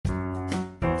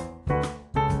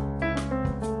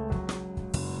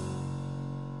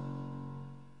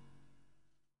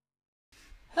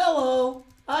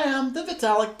the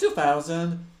Vitalik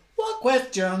 2000. What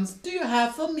questions do you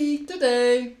have for me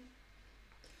today?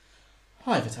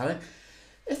 Hi Vitalik.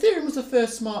 Ethereum was the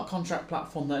first smart contract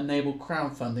platform that enabled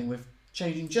crowdfunding. With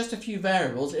changing just a few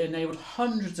variables, it enabled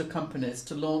hundreds of companies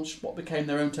to launch what became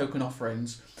their own token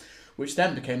offerings, which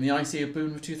then became the ICO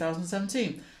boom of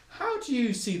 2017. How do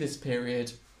you see this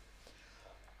period?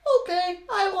 Okay,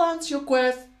 I will answer your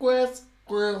question.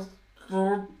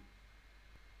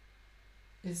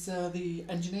 Is the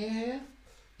engineer here?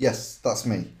 Yes, that's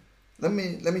me. Let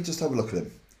me just have a look at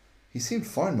him. He seemed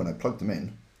fine when I plugged him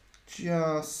in.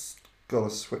 Just gotta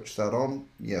switch that on.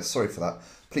 Yeah, sorry for that.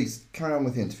 Please carry on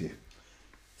with the interview.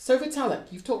 So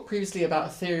Vitalik, you've talked previously about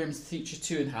Ethereum's Feature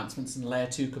 2 enhancements and Layer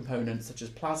 2 components such as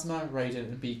Plasma, Radiant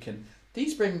and Beacon.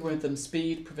 These bring with them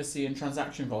speed, privacy and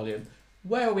transaction volume.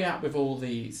 Where are we at with all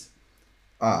these?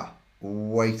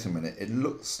 Wait a minute. It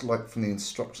looks like from the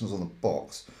instructions on the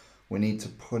box, we need to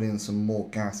put in some more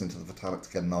gas into the Vitalik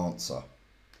to get an answer.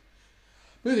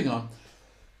 Moving on.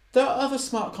 There are other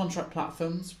smart contract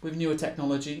platforms with newer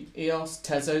technology, EOS,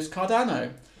 Tezos,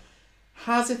 Cardano.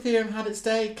 Has Ethereum had its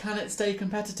day? Can it stay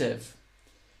competitive?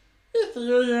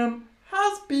 Ethereum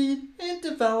has been in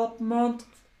development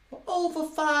for over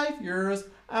 5 years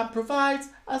and provides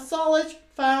a solid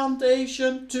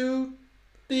foundation to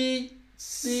the...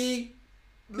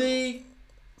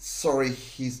 Sorry,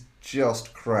 he's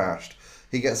just crashed.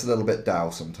 He gets a little bit dow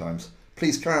sometimes.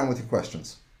 Please carry on with your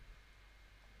questions.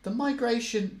 The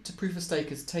migration to proof of stake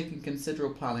has taken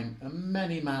considerable planning and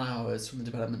many man-hours from the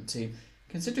development team.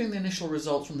 Considering the initial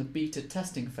results from the beta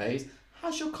testing phase,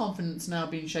 has your confidence now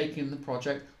been shaken in the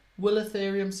project? Will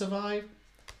Ethereum survive?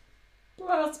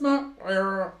 Plasma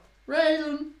error,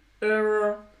 Raiden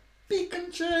error,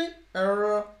 Beacon chain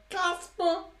error,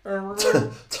 Casper error.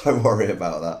 Don't worry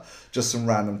about that. Just some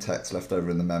random text left over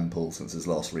in the mempool since his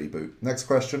last reboot. Next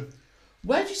question.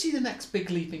 Where do you see the next big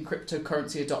leap in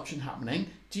cryptocurrency adoption happening?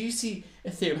 Do you see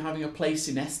Ethereum having a place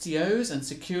in STOs and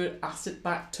secured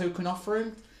asset-backed token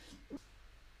offerings?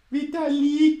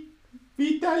 Vitalik.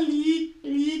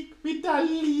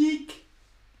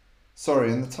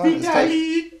 Sorry, in the time it's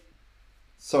taken.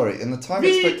 Sorry, in the time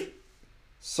it's taken.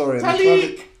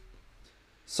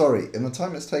 Sorry, in the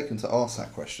time it's taken to ask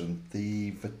that question,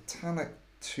 the Vitalik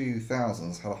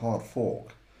 2000's had a hard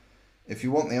fork. If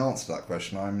you want the answer to that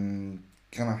question, I'm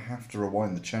gonna have to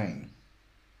rewind the chain.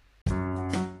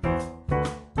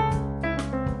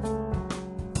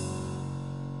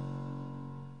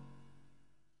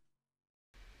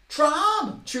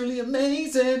 Tron! Truly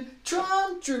amazing!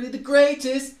 Tron! Truly the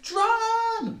greatest!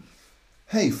 Tron!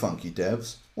 Hey funky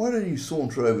devs, why don't you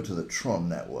saunter over to the Tron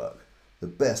network, the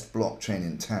best blockchain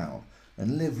in town,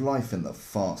 and live life in the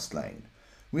fast lane.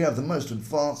 We have the most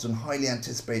advanced and highly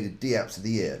anticipated dApps of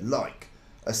the year, like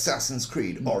Assassin's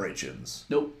Creed Origins.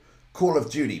 Nope. Call of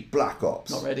Duty Black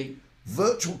Ops. Not ready.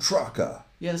 Virtual Trucker.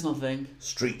 Yeah, there's nothing.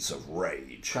 Streets of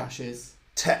Rage. Crashes.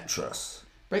 Tetris.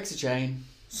 Breaks a chain.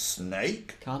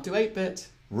 Snake? Can't do 8-bit.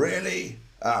 Really?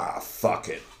 Fuck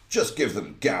it. Just give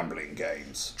them gambling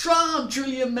games. Tron,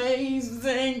 truly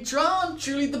amazing. Tron,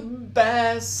 truly the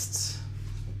best.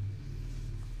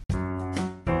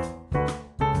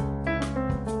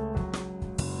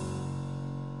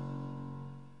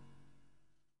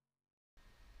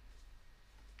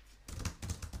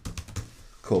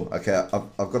 Cool. Okay,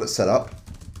 I've got it set up.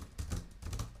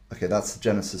 Okay, that's the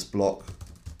Genesis block.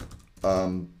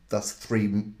 That's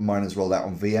 3 miners rolled out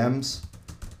on VMs.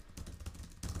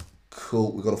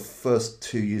 Cool. We've got a first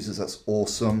 2 users. That's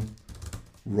awesome.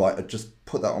 Right, I just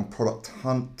put that on product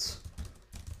hunt,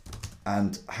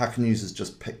 and Hacken users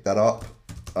just picked that up.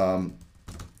 And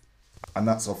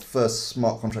that's our first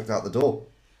smart contract out the door.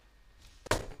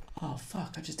 Oh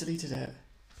fuck! I just deleted it.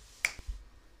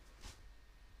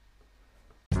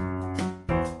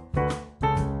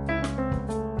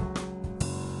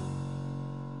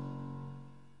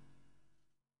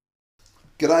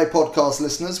 G'day podcast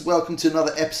listeners, welcome to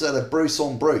another episode of Bruce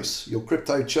on Bruce, your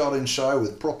crypto charting show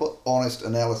with proper, honest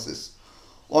analysis.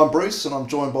 I'm Bruce and I'm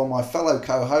joined by my fellow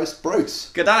co-host,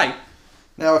 Bruce. G'day.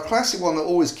 Now, a classic one that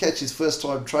always catches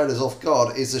first-time traders off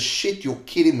guard is a shit you're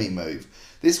kidding me move.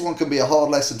 This one can be a hard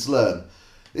lesson to learn.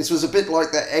 This was a bit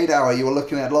like that 8-hour you were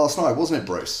looking at last night, wasn't it,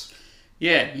 Bruce?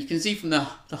 Yeah, you can see from the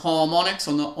harmonics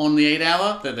on the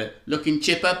 8-hour that they're looking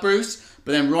chipper, Bruce,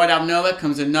 but then right out of nowhere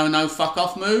comes a no fuck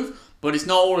off move. But it's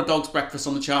not all a dog's breakfast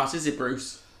on the charts, is it,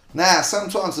 Bruce? Nah,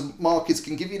 sometimes the markets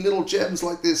can give you little gems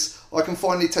like this. I can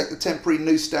finally take the temporary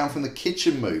noose down from the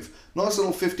kitchen move. Nice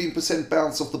little 15%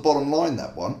 bounce off the bottom line,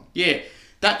 that one. Yeah,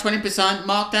 That 20%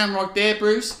 markdown right there,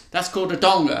 Bruce, that's called a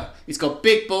donga. It's got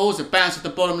big balls that bounce at the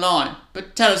bottom line.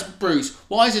 But tell us, Bruce,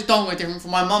 why is a donga different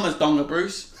from my mama's donga,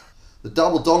 Bruce? The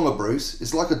double donga, Bruce,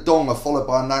 is like a donga followed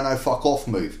by a no fuck off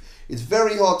move. It's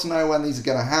very hard to know when these are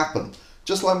going to happen,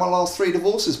 just like my last 3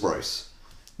 divorces, Bruce.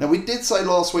 Now, we did say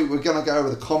last week we were going to go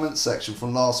over the comments section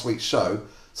from last week's show,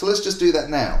 so let's just do that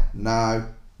now. No.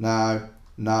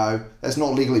 That's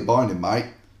not legally binding, mate.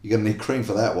 You're going to need cream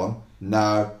for that one.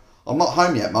 No. I'm not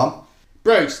home yet, Mum.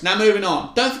 Bruce, now moving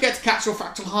on. Don't forget to catch your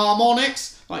fractal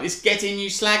harmonics, like this Get In You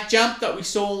Slag jump that we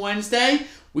saw on Wednesday.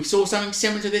 We saw something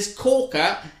similar to this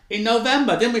corker in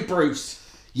November, didn't we, Bruce?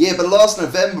 Yeah, but last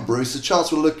November, Bruce, the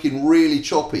charts were looking really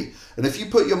choppy. And if you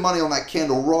put your money on that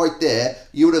candle right there,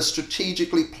 you would have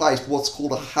strategically placed what's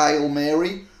called a Hail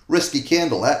Mary. Risky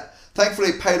candle, that. Thankfully,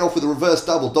 it paid off with a reverse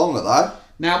double donga, though.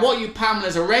 Now, what you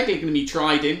Pamelas are regularly going to be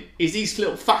tried in is these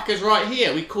little fuckers right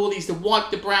here. We call these the wipe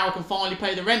the brow can finally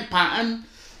pay the rent pattern.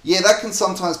 Yeah, that can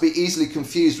sometimes be easily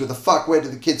confused with the fuck where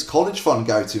did the kids' college fund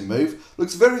go to move.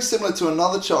 Looks very similar to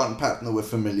another charting pattern that we're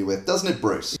familiar with, doesn't it,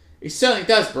 Bruce? It certainly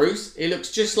does, Bruce. It looks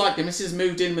just like the missus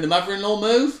moved in with the mother-in-law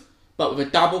move, but with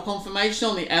a double confirmation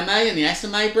on the MA and the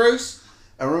SMA, Bruce.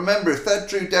 And remember, if that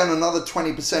drew down another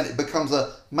 20%, it becomes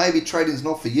a maybe trading's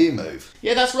not for you move.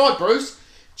 Yeah, that's right, Bruce.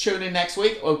 Tune in next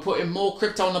week. We'll put in more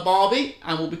crypto on the Barbie,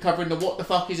 and we'll be covering the what the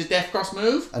fuck is a Death Cross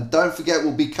move. And don't forget,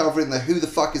 we'll be covering the who the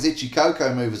fuck is Itchy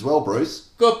Coco move as well, Bruce.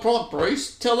 Good point,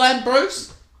 Bruce. Till then,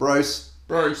 Bruce. Bruce.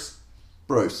 Bruce.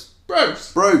 Bruce.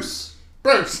 Bruce. Bruce.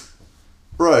 Bruce.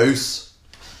 Bruce.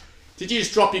 Did you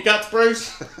just drop your guts,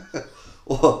 Bruce?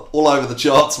 All over the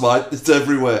charts, mate. It's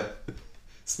everywhere.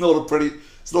 It's not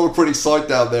a pretty sight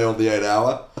down there on the 8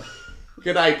 hour.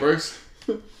 Good day, Bruce.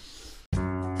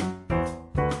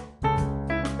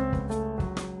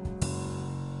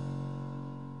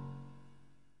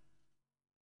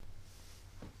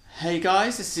 Hey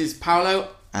guys, this is Paolo.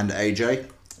 And AJ.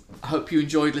 I hope you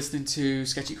enjoyed listening to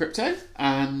Sketchy Crypto.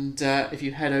 And if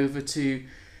you head over to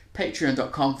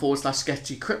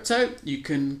patreon.com/Sketchy Crypto, you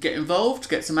can get involved,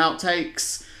 get some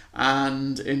outtakes,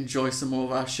 and enjoy some more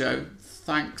of our show.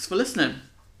 Thanks for listening.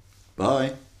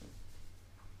 Bye.